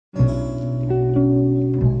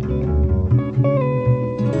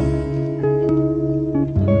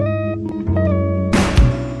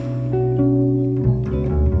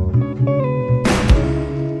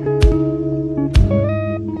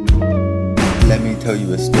Let me tell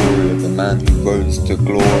you a story of a man who rose to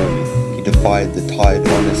glory. He defied the tide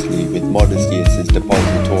honestly, with modesty as his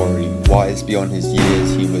depository. Wise beyond his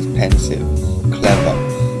years, he was pensive,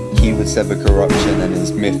 clever. He would sever corruption, and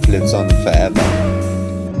his myth lives on forever.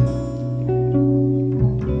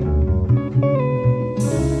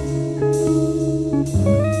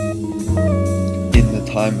 In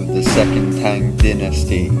the time of the Second Tang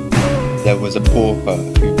dynasty, there was a pauper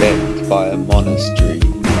who begged by a monastery.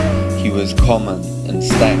 He was common and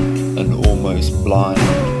stank and almost blind,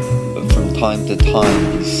 but from time to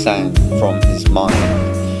time he sang from his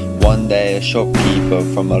mind. One day a shopkeeper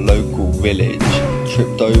from a local village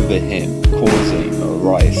tripped over him, causing a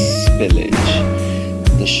rice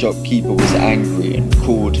spillage. The shopkeeper was angry and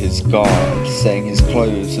called his guard, saying his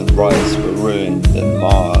clothes and rice were ruined and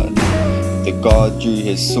marred. The guard drew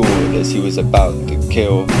his sword as he was about to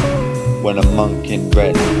kill. When a monk in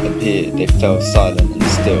red appeared, they fell silent and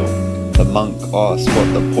still. The monk asked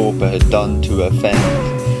what the pauper had done to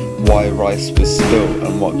offend, why rice was spilled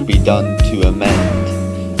and what could be done to amend.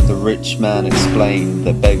 The rich man explained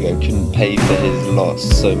the beggar couldn't pay for his loss,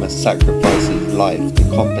 so must sacrifice his life to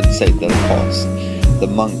compensate the cost. The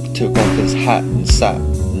monk took off his hat and sat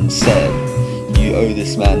and said, "You owe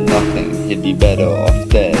this man nothing, he'd be better off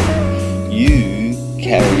dead. You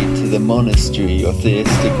carried to the monastery your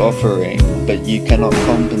theistic offering, but you cannot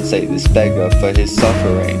compensate this beggar for his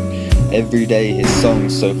suffering. Every day his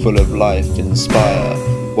songs so full of life inspire,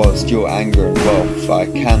 whilst your anger and wrath I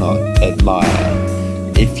cannot admire.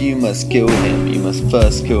 If you must kill him, you must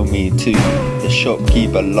first kill me too." The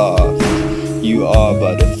shopkeeper laughed, "You are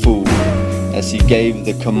but a fool." As he gave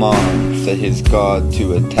the command for his guard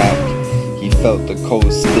to attack, he felt the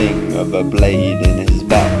cold sting of a blade in his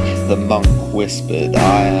back. The monk whispered,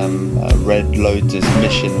 "I am a Red Lotus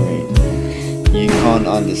missionary. You can't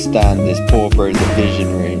understand, this pauper is a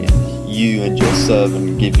visionary. You and your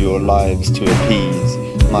servant give your lives to appease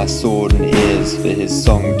my sword and ears for his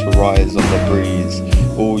song to rise on the breeze.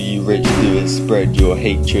 All you rich do is spread your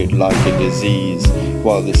hatred like a disease,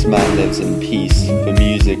 while this man lives in peace for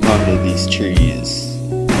music under these trees."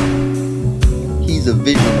 He's a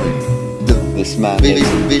visionary. This man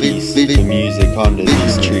lives in peace for music under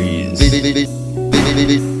these trees.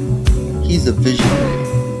 He's a visionary.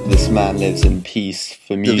 This man lives in peace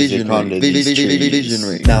for music under these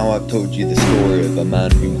trees. Now I've told you the story of a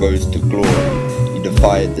man who rose to glory. He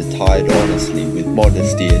defied the tide honestly, with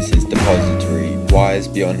modesty as his depository. Wise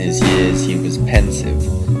beyond his years, he was pensive,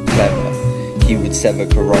 clever. He would sever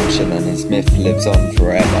corruption, and his myth lives on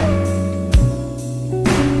forever.